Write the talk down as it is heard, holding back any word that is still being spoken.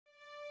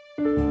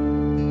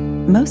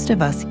Most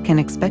of us can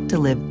expect to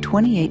live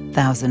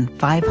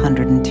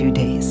 28,502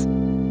 days.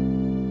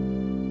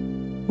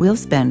 We'll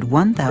spend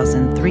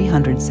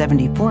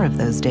 1,374 of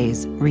those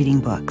days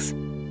reading books.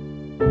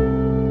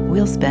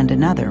 We'll spend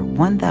another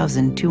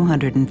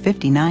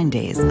 1,259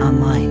 days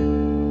online.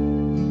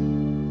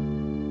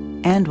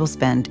 And we'll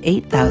spend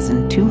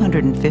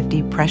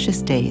 8,250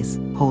 precious days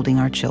holding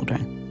our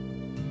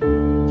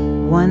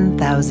children.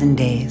 1,000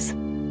 days.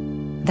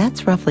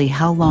 That's roughly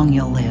how long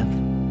you'll live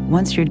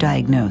once you're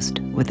diagnosed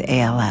with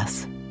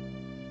ALS.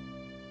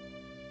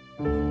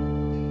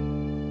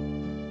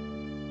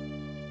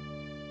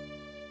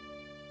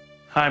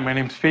 Hi, my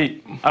name's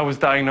Pete. I was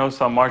diagnosed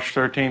on March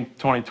 13,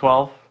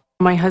 2012.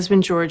 My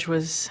husband George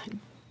was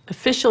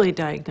officially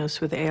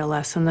diagnosed with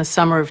ALS in the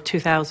summer of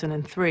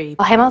 2003.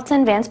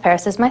 Hamilton Vance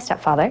Paris is my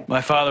stepfather. My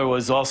father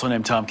was also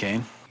named Tom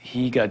Kane.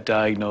 He got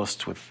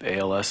diagnosed with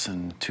ALS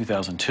in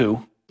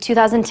 2002.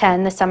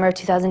 2010, the summer of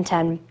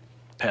 2010.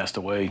 Passed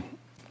away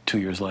 2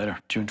 years later,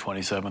 June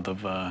 27th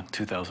of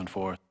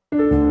 2004.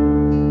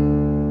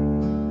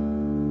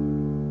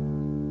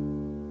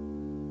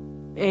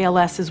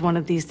 ALS is one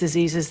of these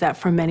diseases that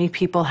for many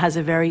people has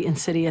a very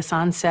insidious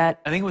onset.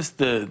 I think it was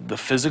the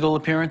physical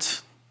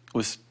appearance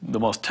was the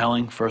most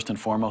telling, first and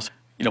foremost.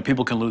 You know,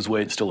 people can lose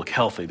weight and still look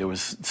healthy. There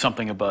was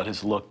something about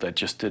his look that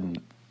just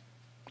didn't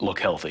look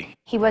healthy.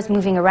 He was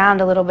moving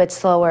around a little bit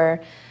slower.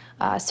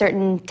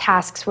 Certain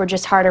tasks were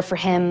just harder for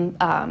him.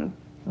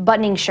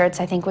 Buttoning shirts,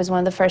 I think, was one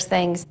of the first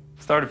things.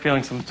 Started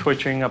feeling some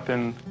twitching up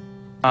in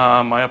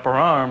my upper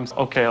arms.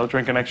 Okay, I'll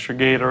drink an extra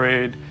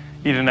Gatorade,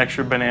 eat an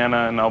extra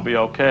banana, and I'll be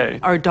okay.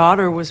 Our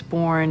daughter was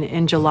born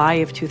in July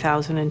of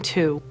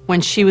 2002. When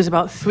she was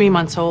about 3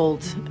 months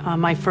old,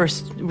 my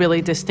first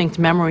really distinct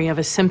memory of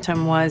a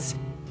symptom was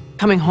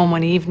coming home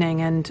one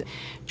evening, and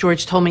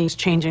George told me he was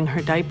changing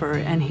her diaper,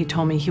 and he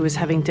told me he was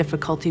having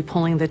difficulty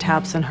pulling the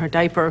tabs on her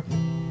diaper.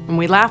 And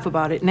we laugh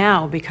about it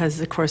now because,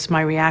 of course,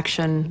 my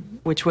reaction,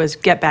 which was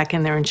get back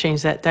in there and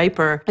change that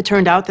diaper, it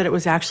turned out that it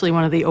was actually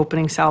one of the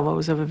opening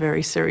salvos of a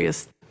very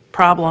serious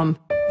problem.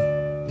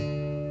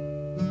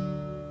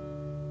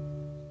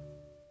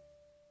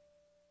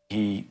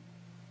 He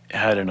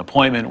had an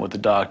appointment with the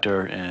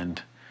doctor,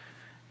 and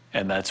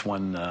that's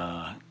when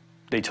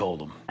they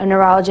told him. A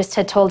neurologist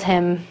had told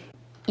him,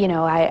 you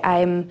know,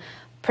 I'm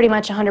pretty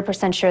much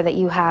 100% sure that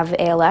you have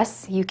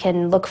ALS. You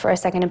can look for a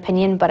second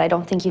opinion, but I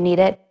don't think you need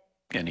it.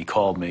 And he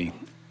called me,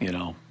 you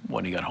know,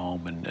 when he got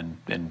home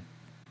and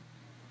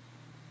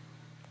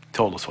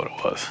told us what it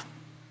was.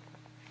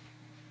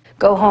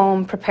 Go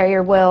home, prepare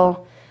your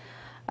will,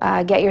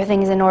 get your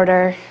things in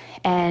order,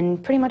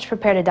 and pretty much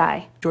prepare to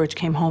die. George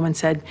came home and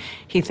said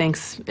he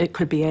thinks it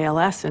could be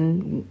ALS,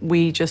 and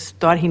we just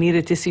thought he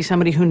needed to see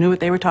somebody who knew what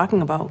they were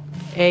talking about.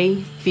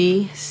 A,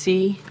 B,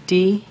 C,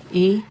 D,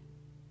 E.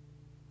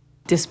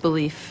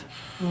 Disbelief.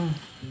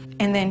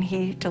 And then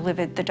he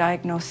delivered the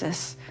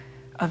diagnosis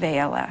of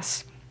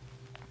ALS.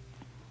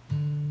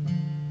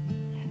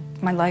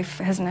 My life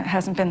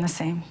hasn't been the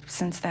same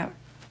since that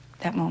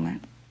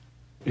moment.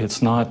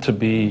 It's not to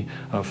be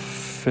a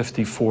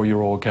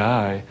 54-year-old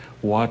guy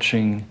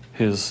watching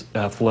his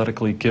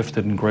athletically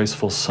gifted and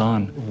graceful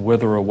son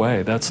wither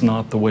away. That's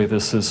not the way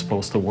this is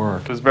supposed to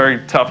work. It was very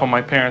tough on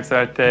my parents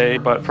that day,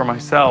 but for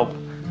myself,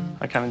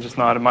 I kind of just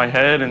nodded my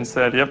head and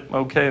said, yep,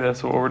 okay,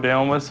 that's what we're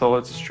dealing with, so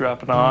let's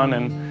strap it on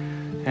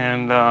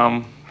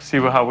and see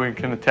how we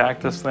can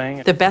attack this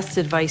thing. The best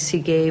advice he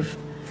gave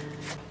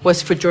was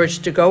for George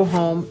to go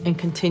home and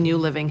continue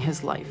living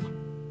his life.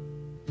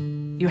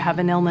 You have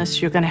an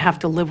illness, you're going to have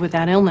to live with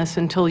that illness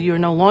until you're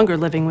no longer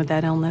living with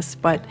that illness,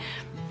 but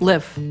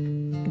live.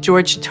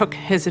 George took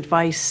his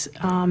advice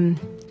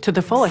to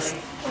the fullest.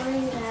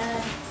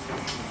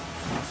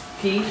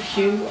 P,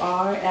 Q,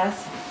 R,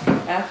 S,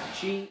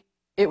 F, G.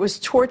 It was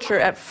torture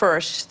at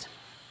first.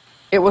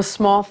 It was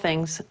small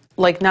things,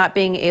 like not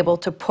being able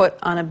to put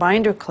on a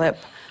binder clip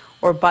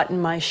or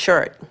button my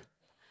shirt.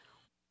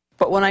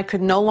 But when I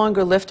could no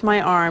longer lift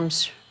my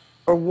arms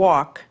or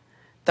walk,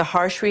 the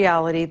harsh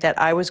reality that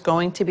I was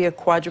going to be a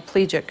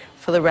quadriplegic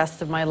for the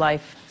rest of my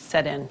life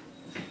set in.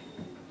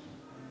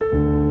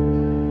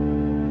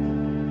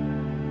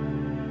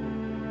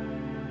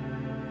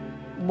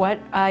 What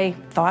I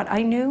thought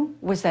I knew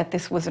was that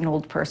this was an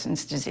old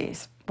person's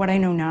disease. What I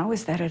know now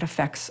is that it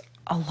affects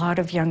a lot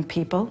of young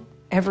people,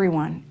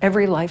 everyone,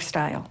 every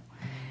lifestyle.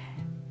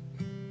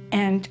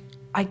 And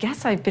I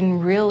guess I've been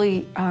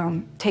really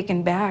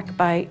taken back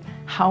by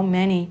how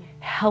many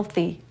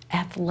healthy,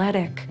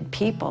 athletic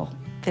people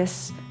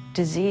this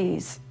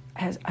disease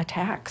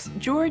attacks.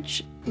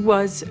 George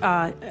was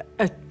a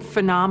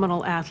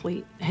phenomenal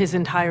athlete his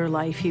entire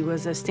life. He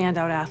was a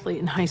standout athlete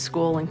in high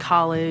school and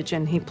college,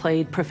 and he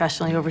played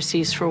professionally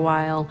overseas for a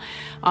while,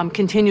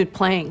 continued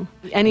playing.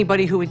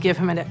 Anybody who would give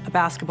him a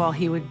basketball,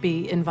 he would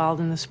be involved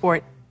in the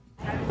sport.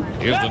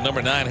 Here's the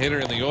number 9 hitter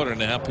in the order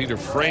now, Peter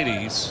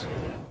Frates.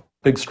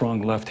 Big,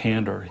 strong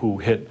left-hander who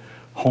hit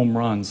home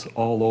runs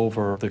all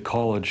over the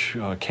college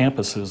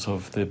campuses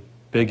of the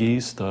Big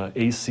East,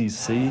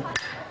 ACC.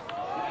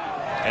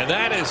 And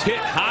that is hit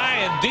high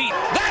and deep.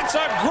 That's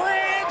a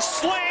grand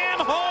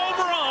slam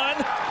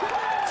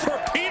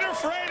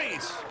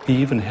He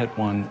even hit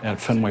one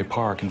at Fenway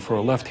Park, and for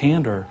a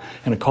left-hander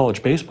in a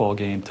college baseball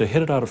game, to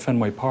hit it out of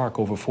Fenway Park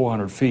over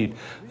 400 feet,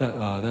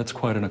 that's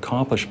quite an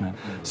accomplishment.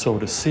 So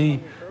to see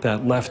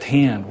that left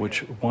hand,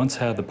 which once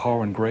had the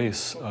power and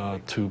grace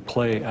to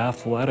play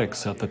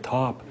athletics at the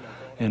top,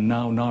 and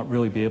now not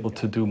really be able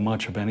to do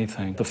much of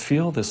anything, to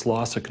feel this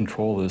loss of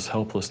control, this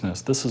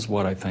helplessness, this is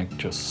what I think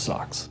just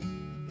sucks.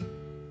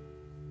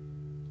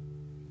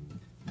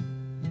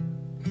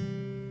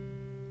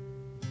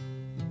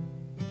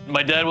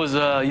 My dad was,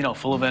 you know,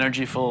 full of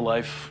energy, full of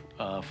life,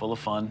 full of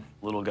fun,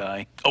 little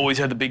guy. Always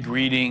had the big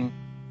greeting,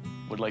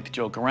 would like to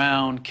joke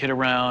around, kid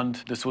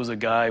around. This was a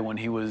guy when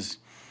he was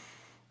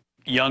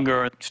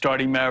younger,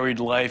 starting married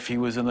life, he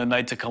was in the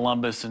Knights of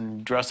Columbus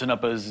and dressing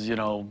up as, you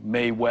know,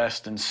 Mae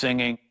West and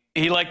singing.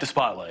 He liked the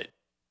spotlight.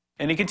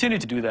 And he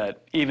continued to do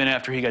that even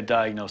after he got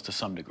diagnosed to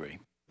some degree.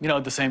 You know,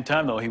 at the same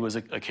time, though, he was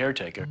a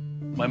caretaker.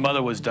 My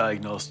mother was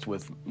diagnosed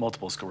with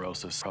multiple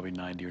sclerosis, probably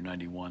 90 or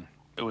 91.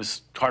 It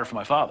was harder for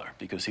my father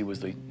because he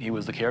was the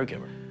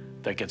caregiver.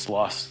 That gets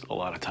lost a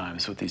lot of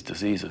times with these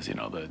diseases, you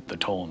know, the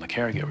toll on the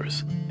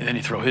caregivers. And then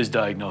you throw his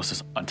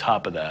diagnosis on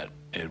top of that.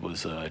 It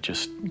was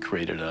just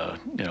created a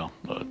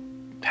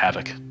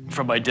havoc.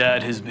 For my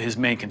dad, his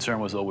main concern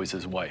was always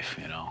his wife,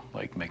 you know,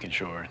 like making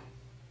sure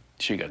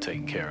she got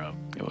taken care of.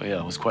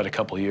 Yeah, it was quite a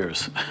couple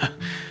years.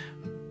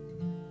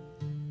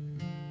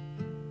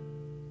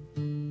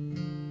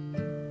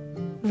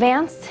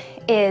 Vance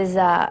is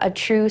a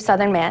true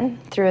Southern man,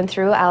 through and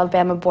through,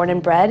 Alabama born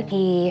and bred.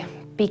 He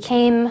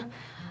became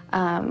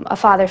a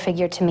father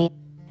figure to me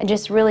and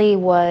just really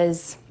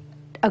was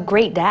a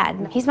great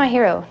dad. He's my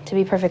hero, to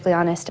be perfectly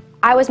honest.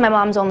 I was my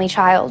mom's only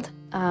child,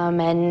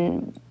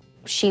 and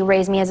she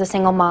raised me as a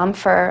single mom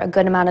for a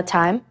good amount of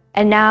time.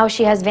 And now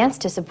she has Vance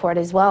to support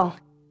as well.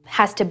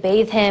 Has to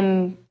bathe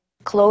him,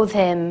 clothe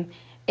him.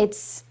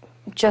 It's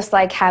just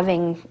like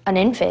having an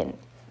infant,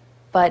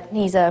 but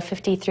he's a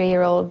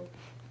 53-year-old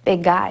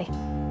big guy.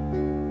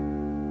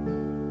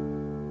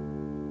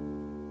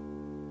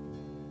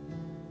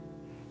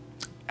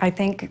 I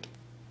think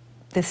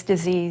this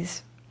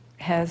disease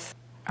has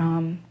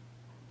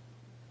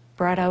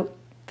brought out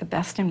the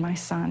best in my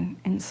son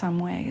in some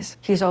ways.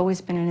 He's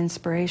always been an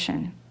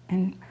inspiration,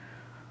 and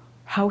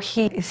how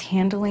he is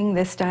handling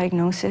this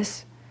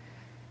diagnosis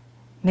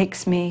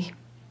makes me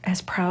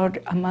as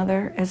proud a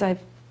mother as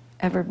I've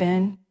ever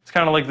been. It's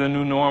kind of like the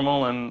new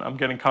normal, and I'm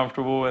getting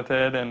comfortable with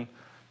it, and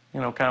you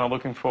know, kind of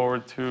looking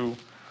forward to,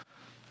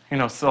 you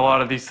know, a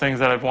lot of these things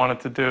that I've wanted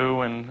to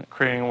do, and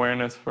creating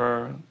awareness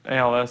for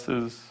ALS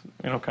is,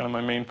 you know, kind of my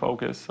main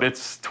focus.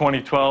 It's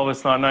 2012,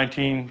 it's not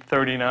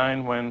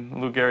 1939 when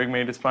Lou Gehrig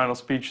made his final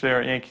speech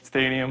there at Yankee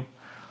Stadium.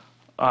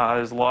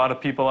 There's a lot of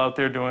people out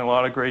there doing a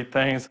lot of great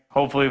things.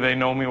 Hopefully they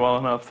know me well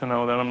enough to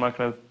know that I'm not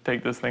going to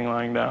take this thing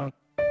lying down.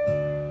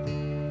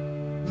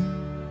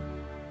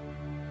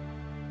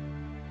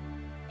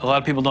 A lot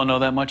of people don't know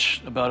that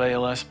much about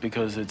ALS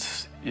because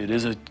it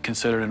is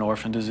considered an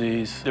orphan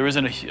disease. There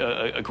isn't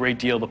a great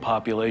deal of the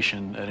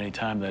population at any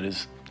time that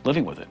is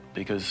living with it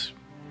because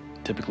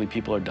typically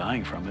people are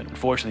dying from it.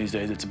 Unfortunately, these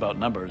days it's about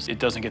numbers. It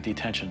doesn't get the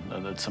attention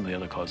that some of the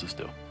other causes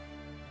do.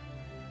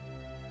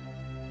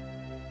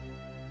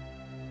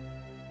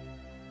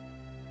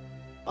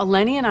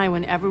 Lenny and I,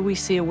 whenever we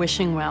see a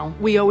wishing well,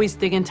 we always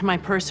dig into my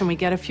purse and we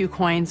get a few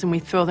coins and we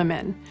throw them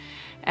in.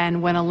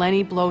 And when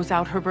Eleni blows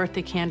out her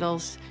birthday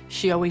candles,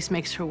 she always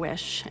makes her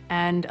wish.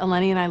 And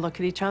Eleni and I look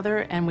at each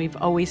other and we've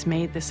always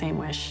made the same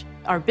wish.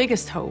 Our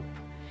biggest hope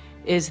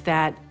is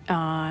that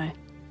an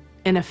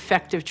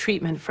effective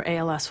treatment for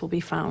ALS will be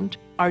found.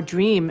 Our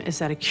dream is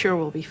that a cure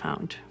will be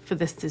found for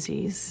this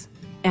disease.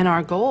 And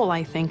our goal,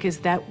 I think, is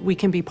that we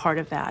can be part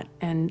of that.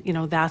 And, you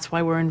know, that's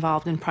why we're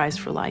involved in Prize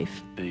for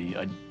Life.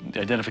 The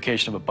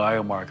identification of a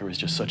biomarker is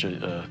just such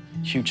a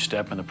huge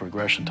step in the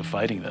progression to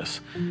fighting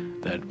this,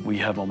 that we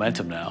have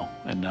momentum now,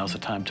 and now's the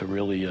time to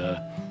really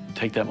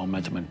take that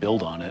momentum and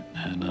build on it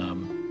and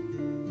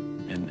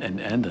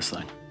end this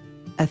thing.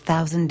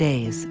 1,000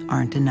 days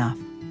aren't enough.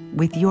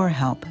 With your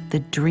help, the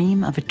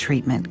dream of a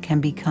treatment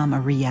can become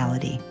a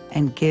reality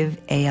and give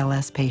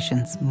ALS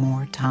patients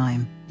more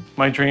time.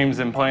 My dreams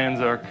and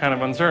plans are kind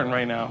of uncertain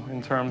right now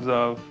in terms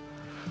of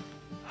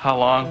how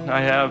long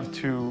I have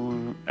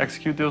to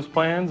execute those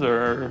plans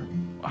or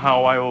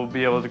how I will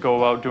be able to go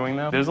about doing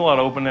them. There's a lot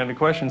of open-ended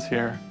questions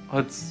here.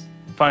 Let's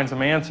find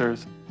some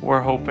answers. We're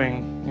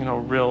hoping, you know,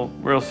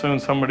 real soon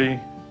somebody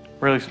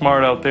really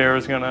smart out there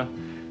is going to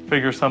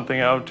figure something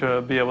out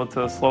to be able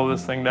to slow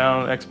this thing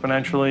down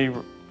exponentially,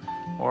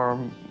 or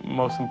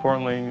most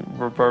importantly,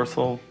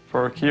 reversal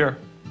for a cure.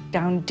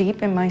 Down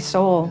deep in my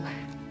soul,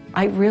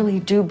 I really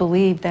do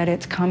believe that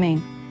it's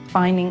coming.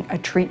 Finding a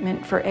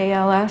treatment for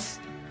ALS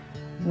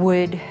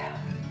would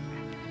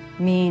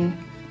mean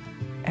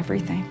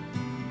everything.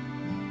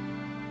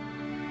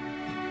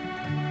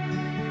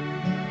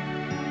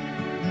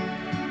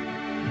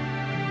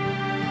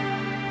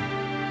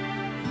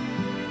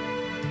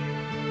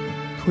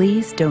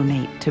 Please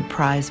donate to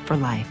Prize for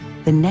Life.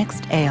 The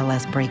next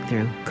ALS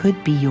breakthrough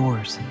could be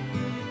yours.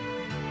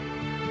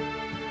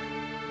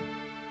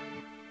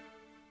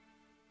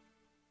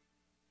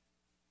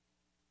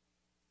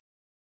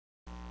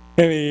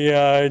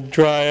 Any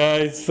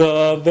dry ice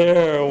out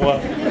there or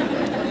what?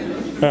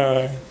 All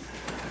right.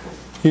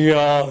 You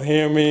all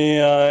hear me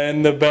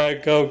in the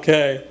back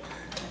okay?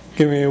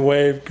 Give me a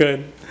wave,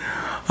 good.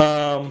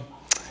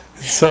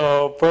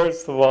 So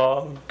first of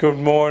all, good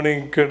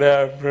morning, good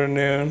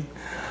afternoon.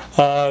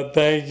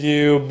 Thank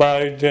you,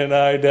 Biogen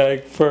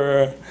Idec,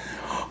 for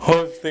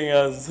hosting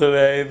us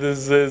today.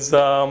 This is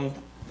a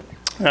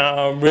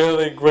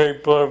really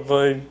great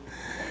privilege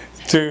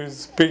to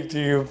speak to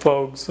you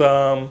folks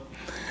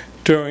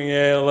during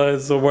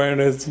ALS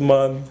Awareness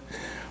Month.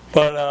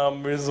 But I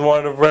just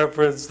want to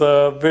reference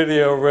the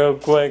video real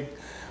quick.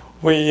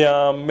 We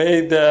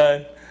made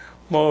that,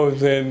 what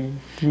was it,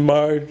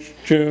 March,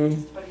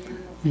 June?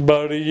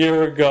 About a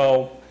year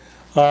ago.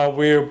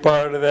 We were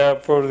part of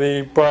that for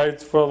the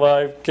Prize for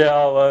Life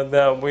Gala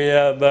that we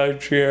had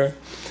last year.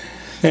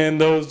 And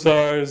those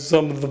are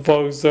some of the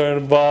folks that are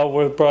involved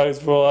with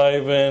Prize for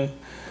Life.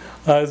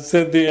 And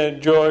Cynthia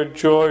and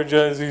George,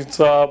 as you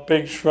saw, a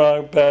big,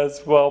 strong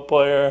basketball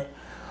player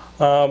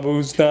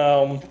who's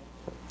now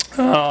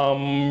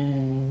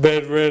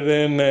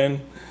bedridden and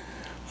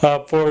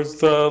forced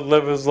to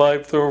live his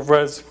life through a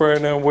respirator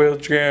and a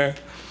wheelchair.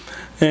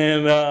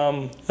 And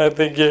I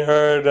think you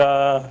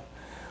heard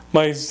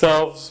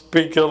myself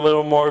speak a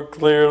little more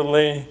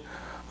clearly.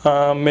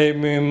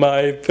 Maybe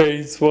my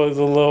face was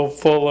a little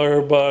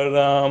fuller,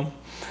 but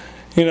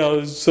you know,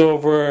 it's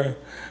over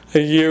a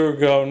year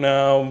ago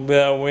now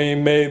that we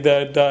made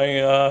that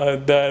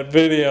that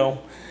video,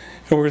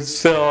 and we're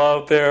still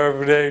out there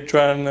every day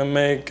trying to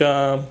make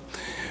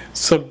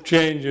some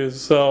changes.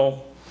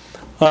 So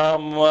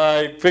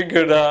I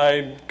figured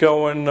I'd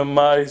go into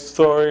my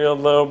story a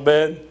little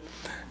bit,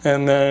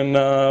 and then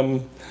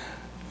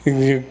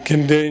you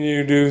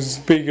continue to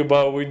speak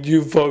about what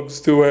you folks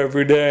do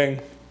every day.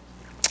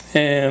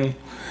 And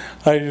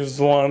I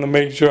just want to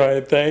make sure I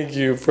thank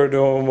you for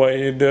doing what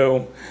you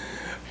do,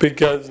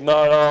 because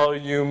not all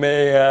of you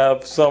may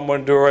have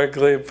someone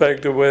directly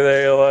affected with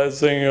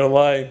ALS in your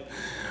life,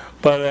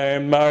 but I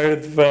admire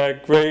the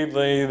fact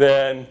greatly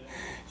that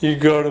you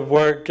go to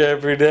work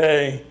every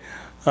day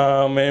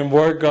and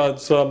work on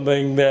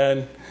something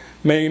that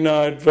may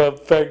not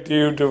affect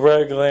you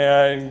directly.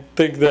 I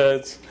think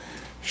that's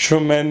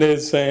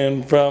tremendous,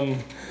 and from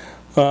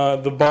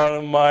the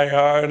bottom of my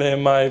heart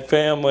and my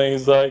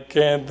family's, I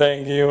can't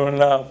thank you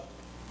enough.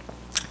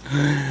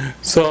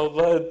 So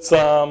let's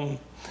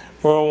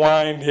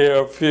rewind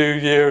here a few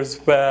years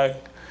back.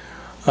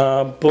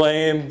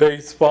 Playing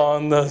baseball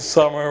in the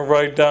summer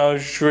right down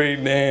the street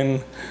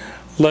in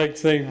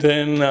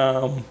Lexington.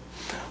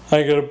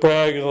 I gotta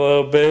brag a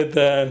little bit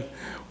that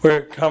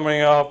we're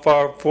coming off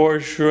our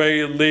 4th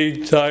straight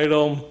league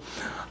title.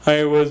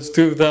 I was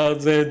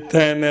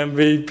 2010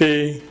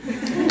 MVP.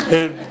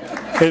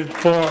 Hit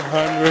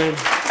 400.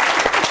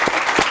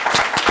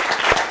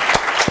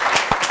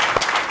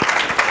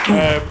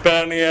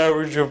 Batting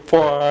average of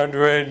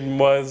 400,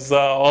 was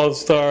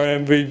All-Star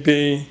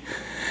MVP.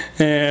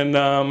 And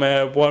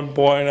at one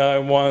point I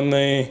won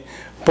the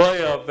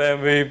playoff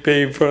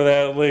MVP for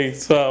that league.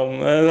 So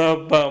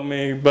enough about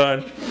me,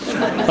 but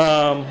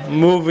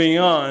moving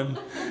on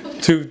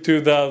to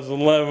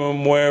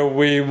 2011, where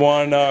we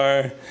won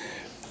our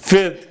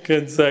 5th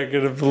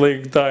consecutive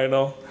league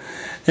title.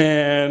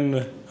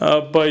 And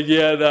but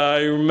yet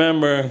I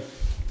remember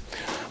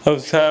I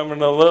was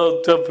having a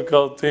little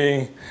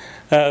difficulty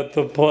at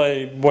the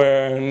plate,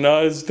 where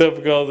not as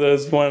difficult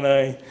as when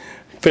I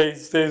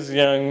faced this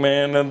young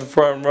man in the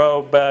front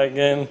row back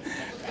in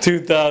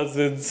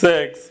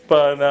 2006.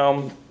 But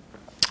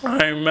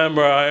I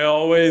remember I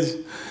always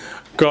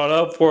got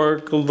up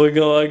work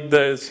looking like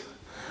this,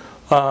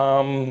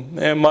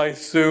 in my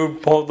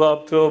suit, pulled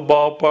up to the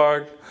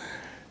ballpark,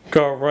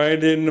 got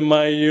right into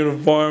my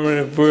uniform, and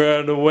if we were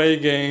at a away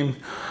game,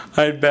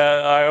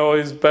 I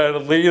always bat a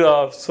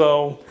leadoff.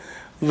 So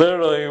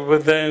literally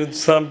within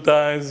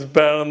sometimes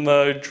battling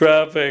the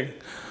traffic,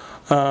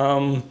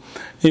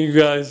 you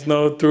guys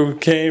know through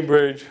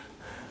Cambridge,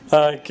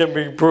 it can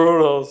be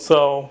brutal.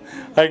 So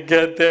I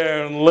get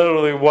there and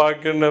literally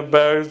walk in the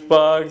batter's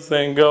box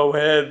and go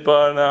hit.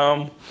 But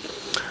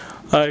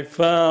I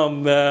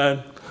found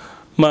that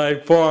my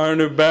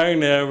 400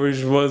 batting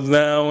average was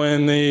now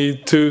in the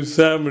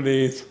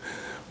 270s,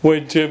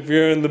 which if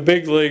you're in the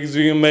big leagues,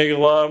 you can make a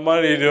lot of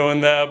money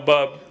doing that,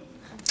 but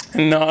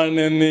not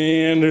in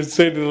the inner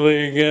city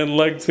league in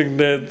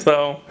Lexington.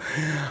 So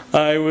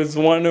I was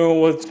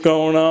wondering what's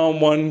going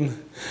on.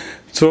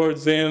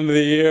 Towards the end of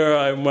the year,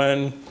 I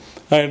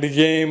had a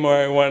game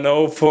where I went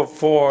 0 for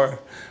 4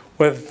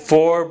 with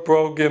 4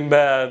 broken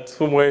bats,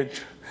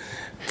 which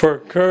for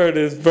Kurt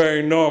is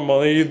very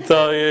normal. He'd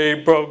tell you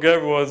he broke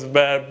everyone's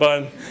bat,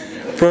 but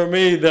for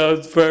me that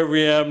was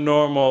very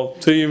abnormal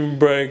to even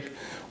break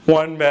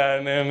 1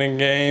 bat in a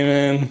game.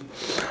 And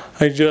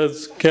I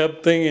just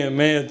kept thinking,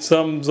 man,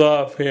 something's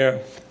off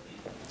here.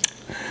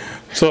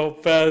 So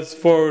fast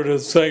forward to the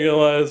second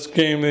last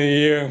game of the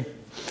year.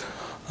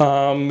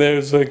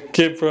 There's a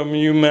kid from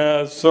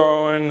UMass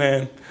throwing,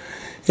 and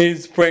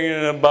he's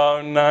bringing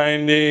about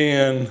 90,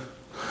 and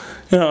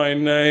you know,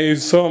 and I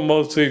saw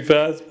mostly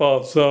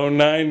fastball, so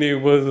 90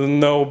 was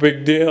no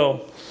big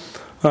deal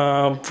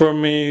for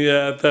me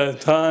at that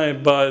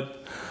time.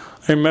 But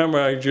I remember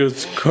I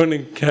just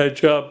couldn't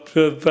catch up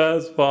to the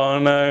fastball,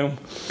 and I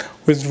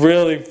was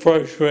really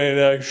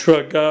frustrated. I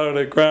struck out,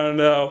 I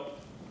ground out,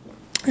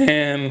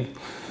 and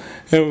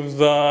it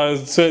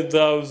was since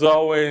I was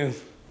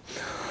always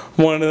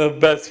one of the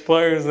best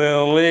players in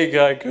the league,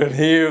 I could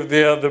hear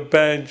the other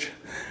bench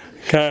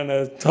kind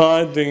of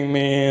taunting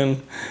me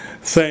and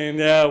saying,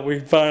 yeah, we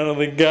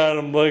finally got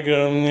him, look at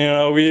him, you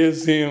know, he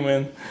is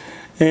human.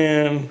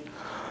 And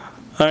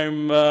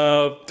I'm,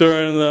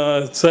 during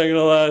the second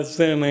to last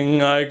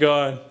inning, I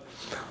got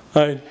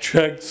a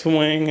check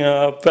swing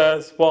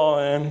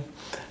fastball in,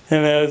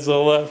 and as a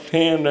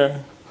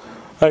left-hander,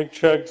 I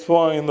check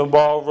swung, the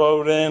ball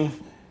rode in,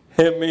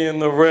 hit me in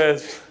the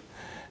wrist.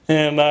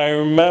 And I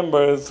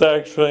remember it's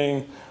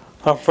actually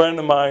a friend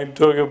of mine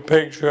took a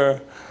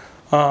picture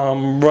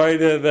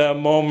right at that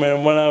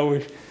moment when I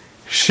was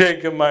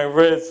shaking my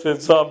wrist.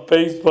 It's on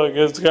Facebook.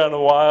 It's kind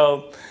of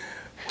wild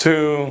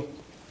to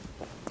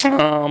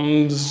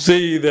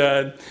see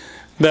that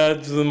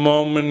that's the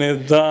moment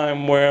in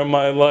time where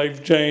my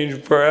life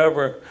changed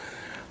forever.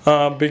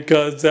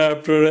 Because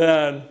after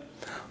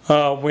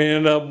that, we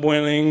ended up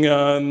winning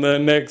the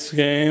next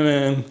game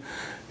and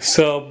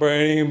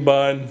celebrating,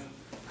 but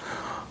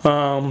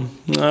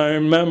I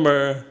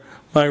remember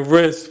my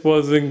wrist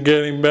wasn't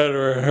getting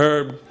better, it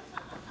hurt,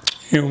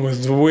 it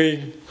was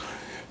weak.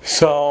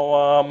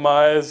 So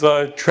as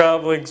a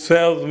traveling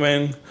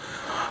salesman,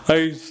 I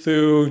used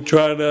to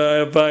try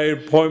to, if I had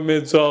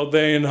appointments all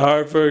day in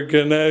Hartford,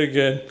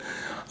 Connecticut,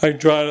 I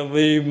try to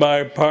leave my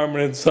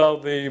apartment in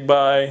Southie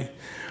by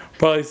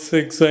probably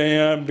 6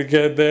 a.m. to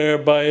get there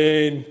by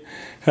 8,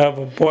 have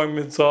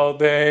appointments all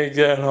day,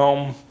 get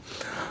home.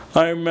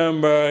 I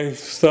remember I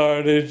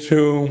started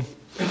to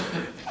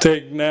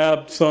take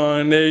naps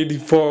on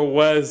 84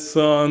 West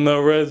on the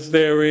rest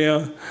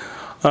area.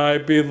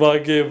 I'd be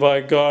lucky if I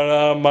got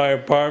out of my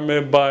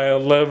apartment by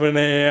 11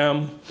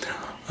 a.m.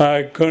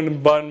 I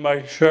couldn't button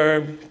my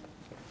shirt.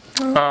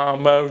 I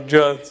was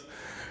just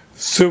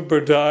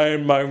super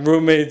tired. My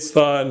roommates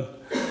thought,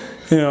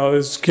 you know,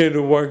 this kid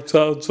who works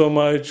out so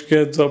much,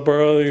 gets up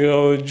early to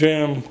go to the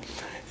gym,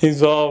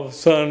 he's all of a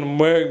sudden,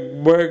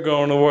 we're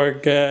going to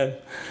work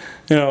at,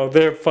 you know,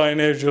 they're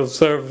financial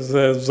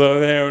services, so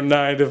they're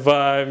 9 to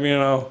 5, you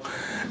know.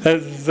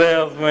 As a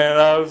salesman,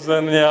 I was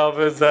in the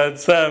office at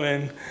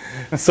 7.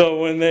 So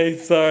when they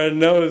started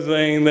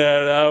noticing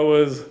that I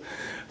was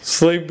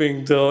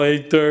sleeping till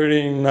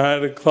 8:30,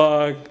 9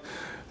 o'clock,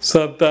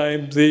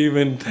 sometimes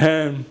even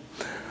 10,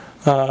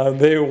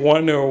 they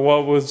wonder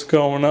what was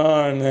going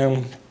on.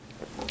 And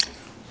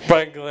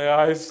frankly,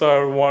 I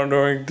started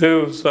wondering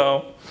too,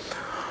 so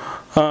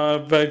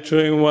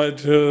eventually went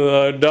to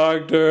the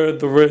doctor.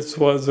 The wrist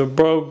wasn't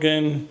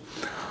broken.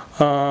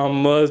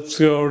 Let's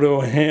go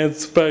to a hand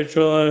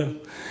specialist.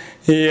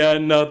 He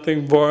had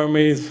nothing for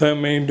me,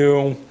 sent me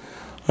to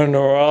a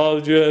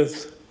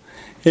neurologist.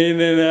 He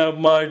didn't have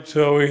much,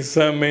 so he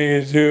sent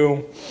me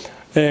to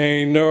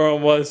a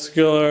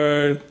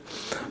neuromuscular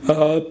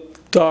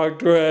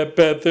doctor at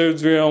Beth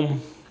Israel.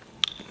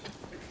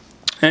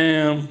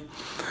 And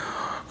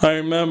I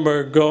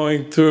remember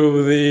going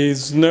through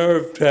these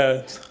nerve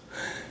tests.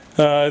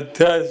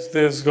 Test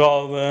is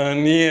called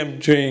an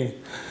EMG,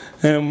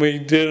 and we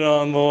did it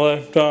on the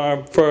left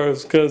arm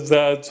first because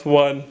that's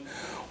what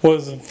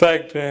was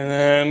affected.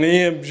 And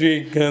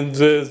EMG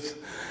consists,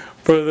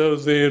 for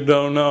those of you who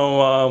don't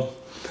know,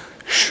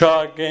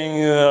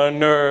 shocking the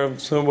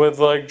nerves with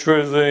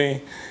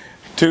electricity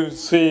to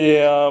see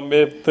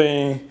if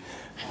the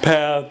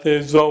path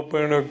is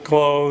open or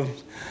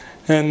closed.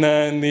 And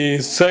then the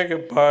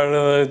second part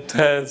of the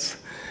test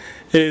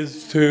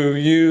is to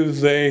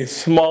use a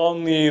small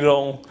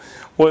needle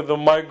with a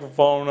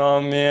microphone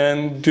on the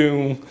end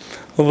to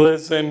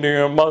listen to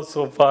your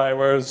muscle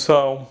fibers.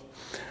 So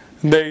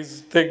they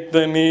stick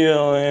the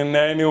needle in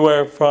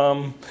anywhere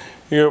from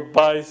your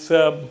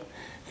bicep,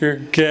 your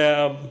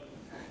calf,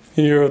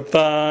 your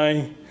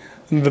thigh,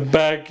 the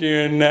back of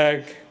your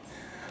neck.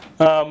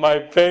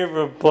 My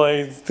favorite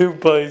place, 2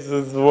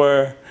 places,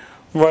 were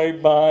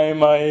right behind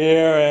my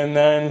ear and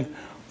then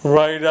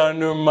right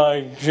under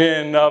my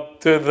chin up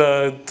to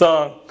the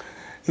tongue,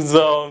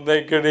 so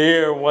they could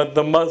hear what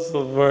the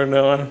muscles were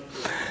doing.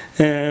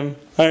 And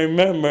I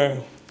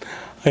remember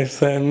I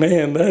said,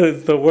 man, that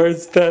is the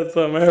worst test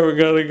I'm ever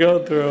going to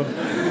go through.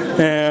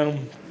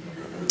 And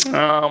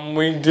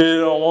we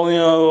did only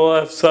on the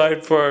left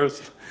side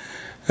first.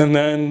 And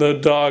then the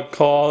doc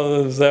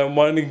called and said,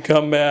 when you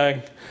come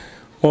back,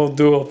 we'll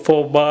do a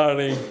full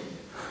body.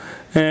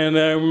 And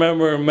I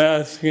remember him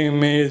asking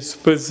me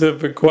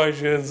specific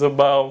questions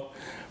about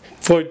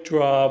foot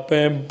drop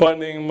and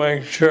buttoning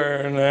my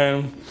shirt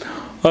and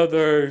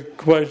other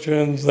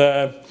questions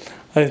that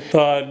I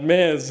thought,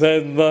 man, this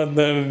had nothing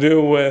to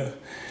do with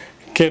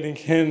getting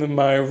into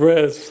my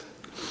wrist.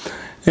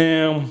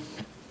 And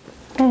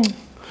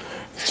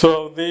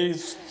so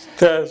these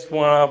tests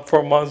went up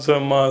for months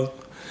and months.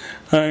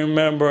 I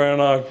remember in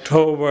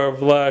October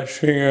of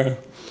last year,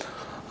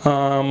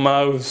 I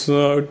was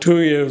 2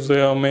 years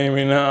ago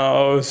maybe now,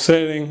 I was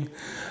sitting,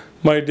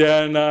 my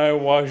dad and I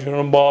watching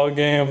a ball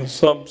game of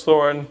some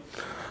sort.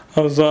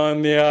 I was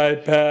on the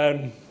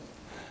iPad,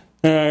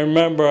 and I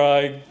remember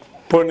I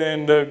put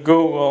into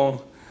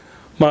Google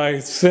my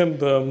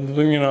symptoms,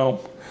 you know,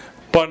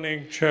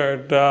 bunny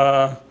shirt,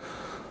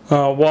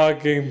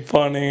 walking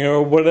funny,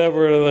 or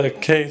whatever the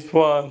case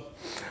was.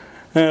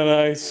 And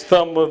I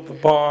stumbled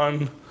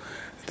upon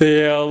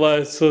the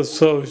ALS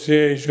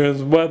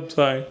Association's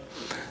website.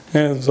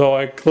 And so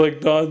I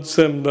clicked on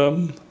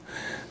symptoms,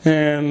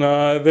 and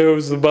there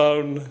was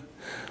about,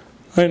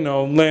 I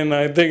know, Lynn,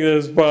 I think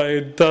there's probably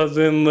a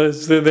dozen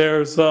listed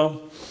there or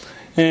so.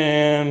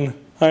 And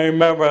I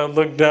remember I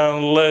looked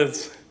down the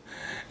list,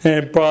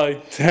 and probably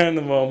 10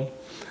 of them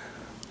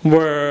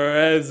were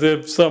as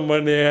if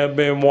somebody had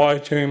been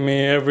watching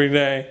me every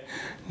day.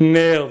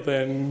 Nailed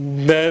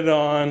it, dead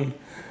on.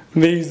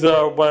 These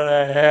are what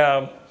I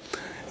have.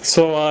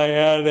 So I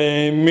had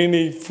a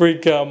mini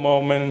freak out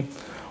moment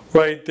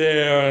right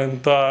there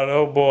and thought,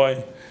 oh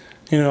boy,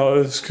 you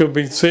know, this could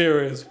be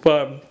serious.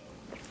 But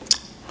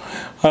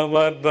I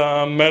let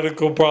the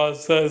medical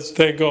process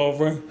take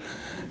over,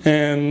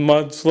 and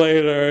months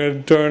later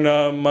it turned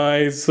out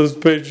my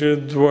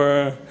suspicions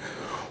were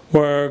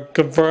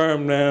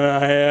confirmed and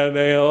I had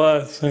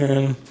ALS.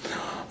 And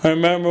I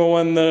remember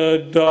when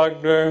the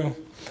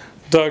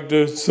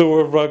Dr.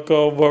 Stuart Ruck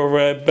over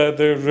at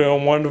Bethesda, a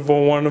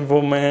wonderful,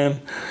 wonderful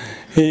man,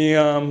 he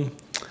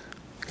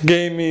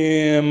gave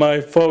me and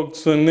my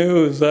folks the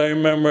news. I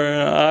remember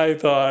I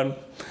thought,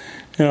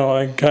 you know,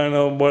 I kind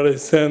of what I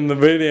said in the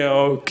video,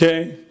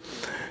 okay,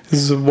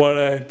 this is what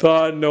I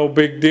thought, no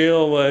big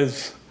deal,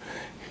 let's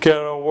get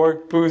our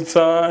work boots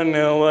on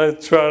and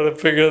let's try to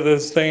figure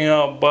this thing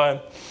out.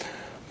 But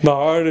the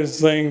hardest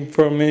thing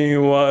for me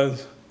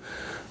was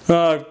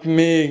not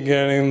me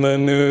getting the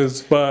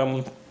news,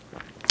 but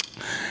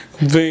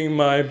being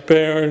my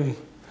parents,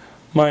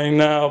 my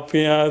now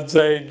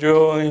fiance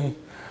Julie,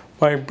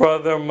 my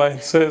brother, my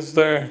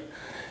sister,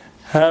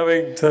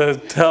 having to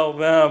tell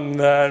them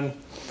that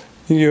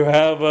you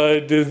have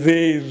a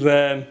disease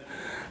that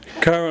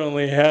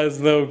currently has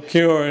no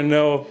cure and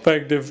no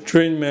effective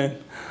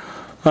treatment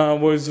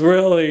was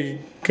really,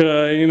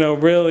 you know,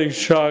 really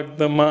shocked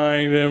the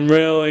mind, and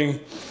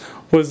really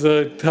was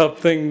a tough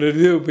thing to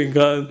do,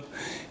 because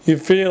you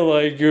feel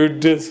like you're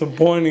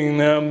disappointing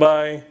them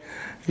by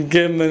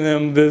giving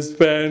them this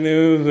bad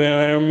news. And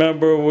I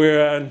remember we were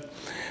at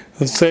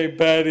the St.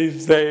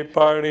 Patty's Day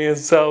party in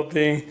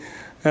Southie,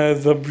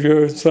 as I'm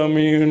sure some of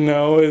you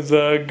know is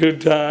a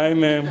good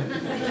time, and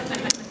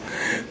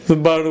it's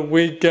about a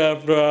week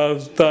after I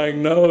was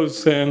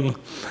diagnosed, and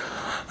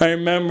I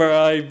remember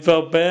I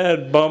felt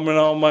bad bumming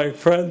all my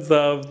friends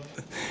out.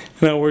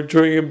 You know, we're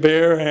drinking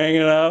beer,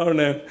 hanging out,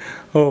 and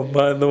oh,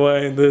 by the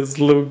way, this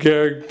Lou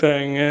Gehrig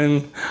thing,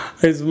 and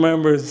I just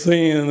remember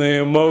seeing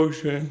the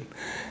emotion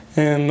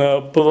and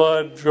the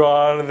blood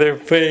draw out of their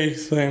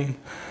face,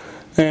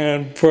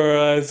 and for,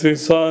 as you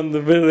saw in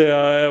the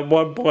video, at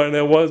one point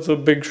I was a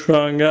big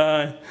strong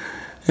guy,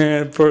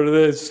 and for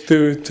this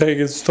to take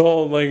its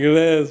toll like it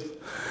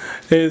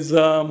is,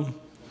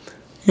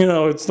 you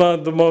know, it's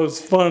not the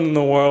most fun in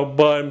the world,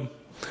 but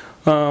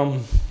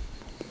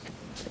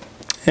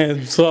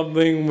it's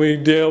something we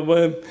deal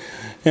with,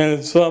 and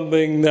it's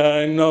something that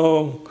I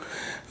know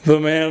the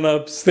man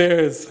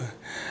upstairs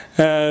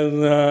has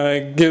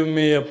given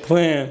me a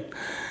plan.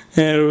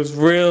 And it was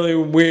really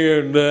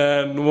weird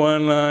that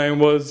when I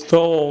was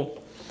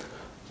told,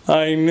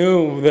 I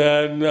knew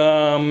that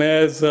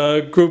as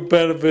a group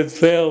benefit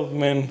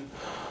salesman,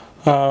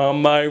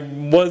 I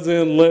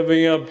wasn't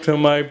living up to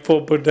my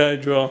full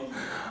potential.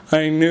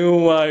 I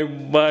knew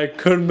I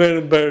could have been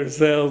a better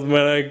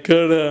salesman. I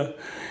could have,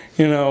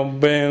 you know,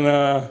 been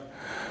a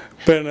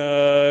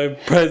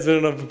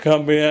president of a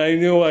company. I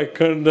knew I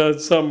could have done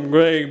something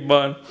great,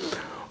 but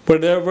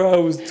whatever I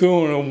was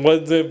doing, it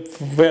wasn't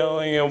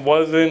fulfilling. It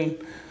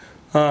wasn't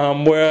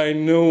where I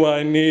knew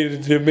I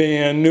needed to be.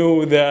 I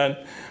knew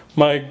that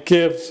my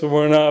gifts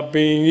were not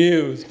being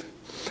used.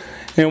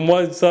 And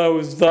once I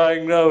was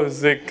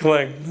diagnosed, it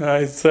clicked.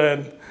 I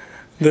said,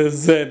 this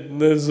is it.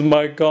 This is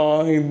my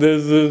calling.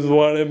 This is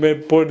what I've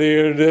been put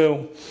here to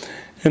do.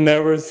 And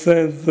ever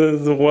since,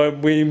 this is what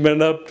we've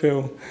been up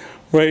to,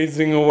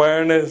 raising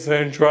awareness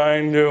and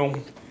trying to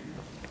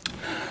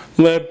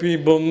let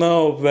people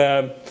know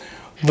that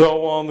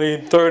though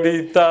only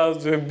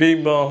 30,000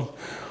 people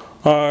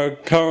are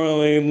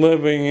currently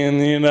living in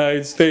the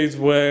United States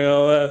with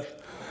ALS,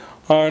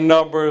 our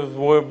numbers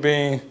would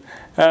be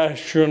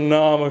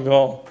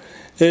astronomical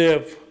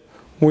if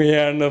we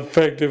had an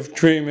effective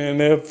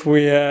treatment, if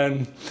we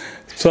had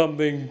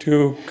something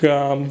to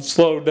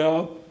slow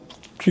down,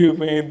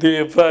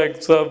 the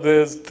effects of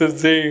this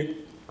disease.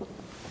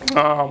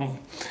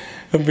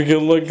 If we can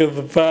look at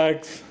the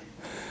facts,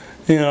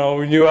 you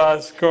know, you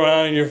ask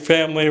around your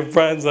family and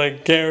friends, I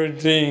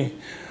guarantee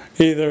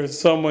either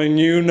someone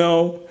you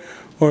know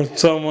or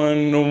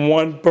someone,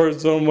 one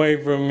person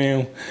away from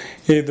you,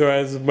 either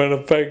has been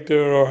affected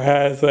or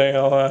has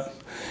ALS.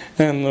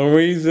 And the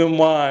reason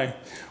why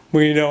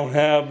we don't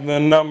have the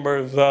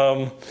numbers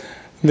of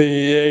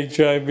the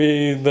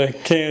HIV, the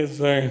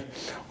cancer,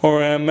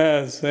 or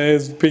MS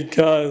is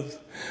because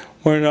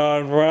we're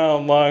not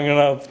around long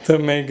enough to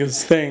make a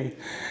stink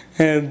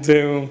and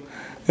to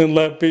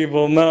let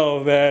people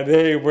know that,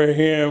 hey, we're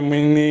here and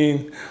we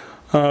need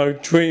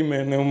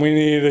treatment and we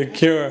need a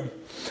cure.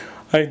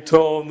 I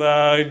told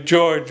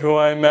George, who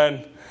I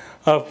met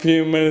a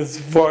few minutes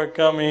before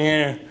coming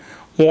here,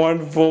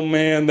 wonderful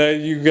man that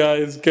you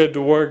guys get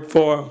to work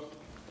for.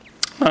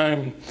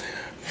 I'm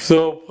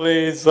so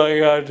pleased I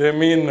got to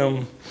meet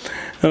him.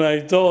 And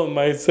I told him,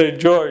 I said,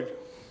 George,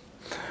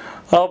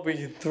 I'll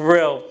be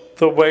thrilled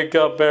to wake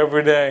up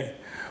every day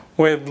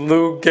with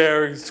Lou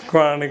Gehrig's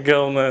chronic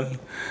illness.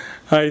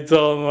 I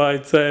told him,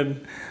 I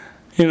said,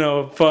 you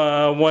know, if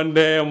one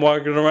day I'm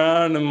walking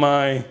around and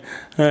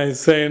I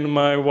say to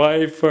my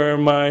wife or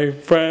my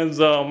friends,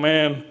 oh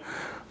man,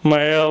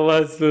 my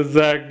ALS is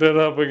acted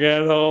up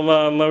again, hold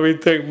on, let me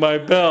take my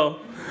pill.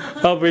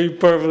 I'll be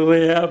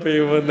perfectly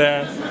happy with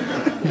that.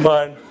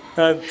 But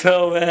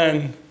until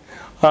then,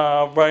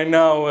 right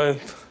now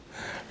it's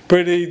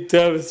pretty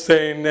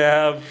devastating to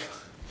have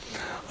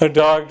a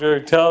doctor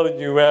tell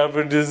you have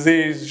a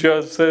disease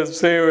just as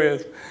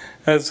serious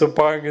as a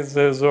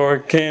Parkinson's or a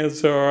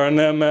cancer or an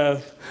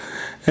MS,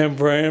 and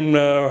for him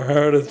or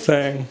her to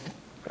say,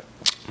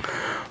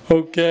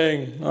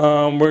 okay,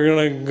 we're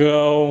gonna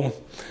go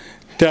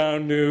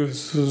down to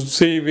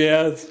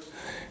CVS,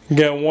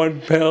 get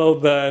one pill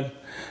that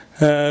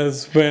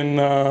has been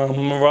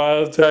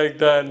Riotech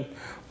that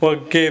will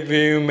give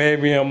you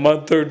maybe a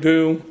month or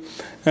two,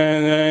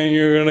 and then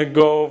you're gonna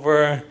go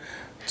over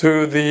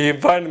to the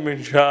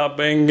vitamin shop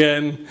and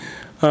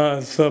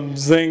get some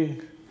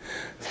zinc,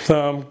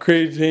 some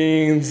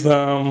creatine,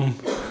 some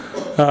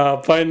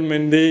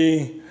vitamin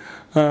D,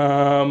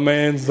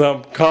 and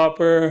some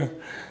copper,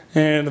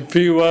 and a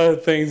few other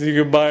things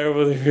you can buy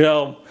over the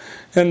shelf.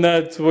 And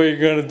that's what you're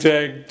going to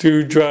take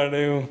to try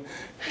to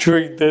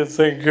treat this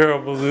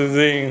incurable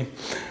disease.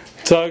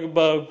 Talk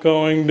about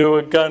going to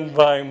a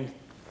gunfight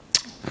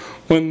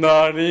with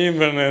not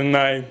even a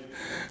knife,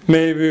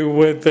 maybe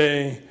with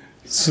a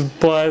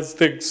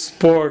plastic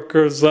spork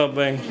or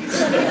something.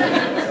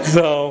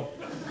 So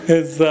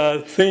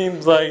it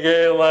seems like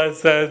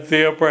ALS has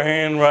the upper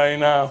hand right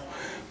now.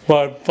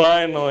 But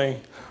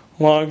finally,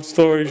 long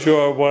story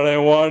short, what I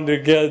wanted to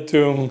get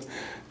to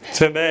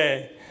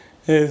today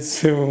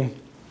is to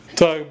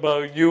talk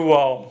about you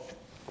all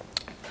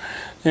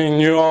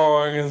and your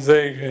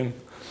organization.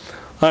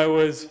 I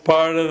was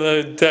part of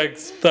the DEC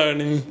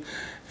study,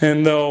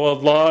 and though a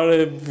lot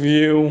of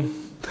you,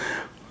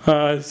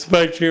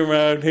 especially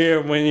around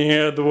here, when you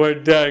hear the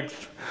word DEC,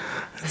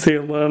 I see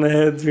a lot of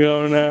heads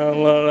going down, a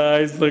lot of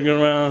eyes looking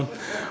around.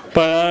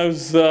 But I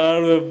was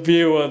out of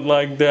view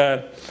like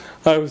that.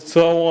 I was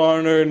so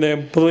honored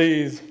and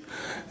pleased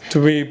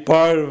to be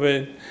part of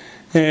it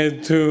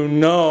and to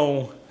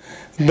know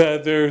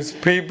that there's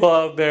people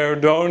out there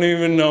who don't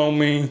even know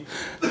me,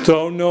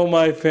 don't know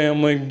my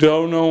family,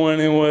 don't know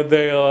anyone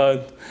they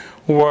are,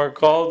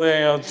 work all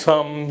day on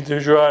something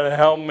to try to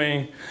help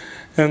me.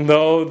 And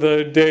though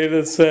the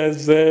data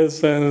says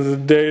this and the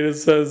data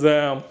says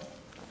that,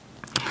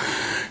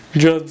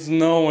 just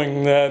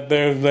knowing that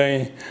there's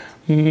a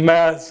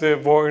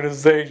massive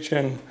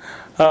organization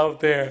out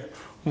there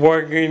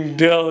working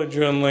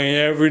diligently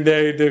every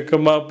day to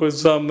come up with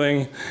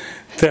something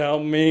to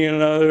help me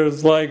and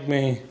others like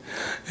me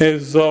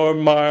is so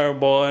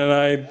admirable, and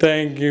I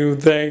thank you,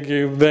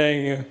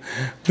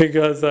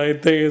 because I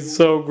think it's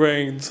so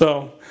great.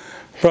 So,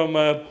 from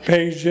a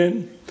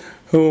patient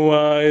who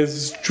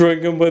is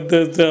stricken with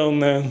this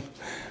illness,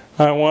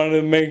 I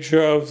wanted to make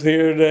sure I was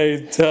here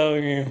today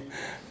telling you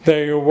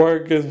that your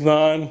work is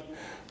not,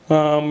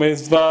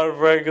 it's not a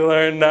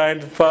regular 9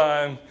 to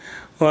 5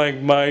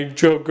 like my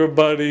joker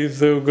buddies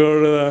who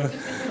go to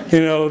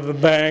the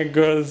bank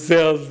or the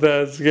sales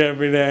desk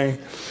every day.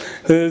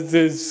 This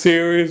is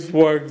serious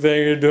work that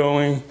you're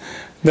doing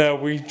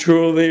that we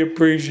truly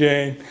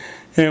appreciate,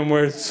 and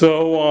we're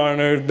so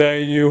honored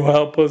that you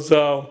help us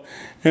out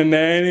in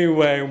any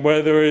way,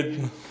 whether it's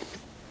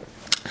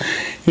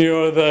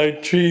you're the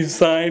chief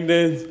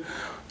scientist,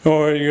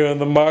 or you're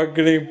the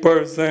marketing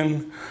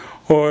person,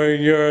 or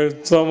you're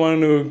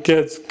someone who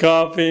gets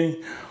coffee,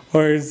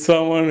 or you're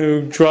someone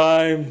who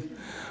drives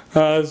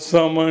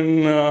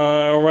someone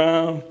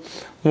around.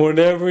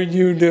 Whatever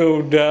you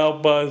do to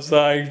help us,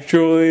 I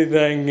truly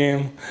thank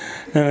you.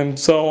 And I'm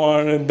so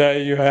honored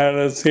that you had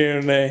us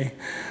here today.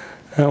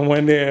 And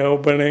Wendy, I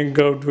hope I didn't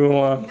go too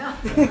long.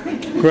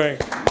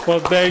 Great. Well,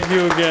 thank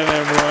you again,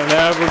 everyone.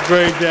 Have a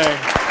great day.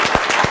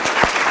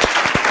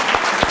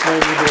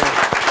 Thank you, dear.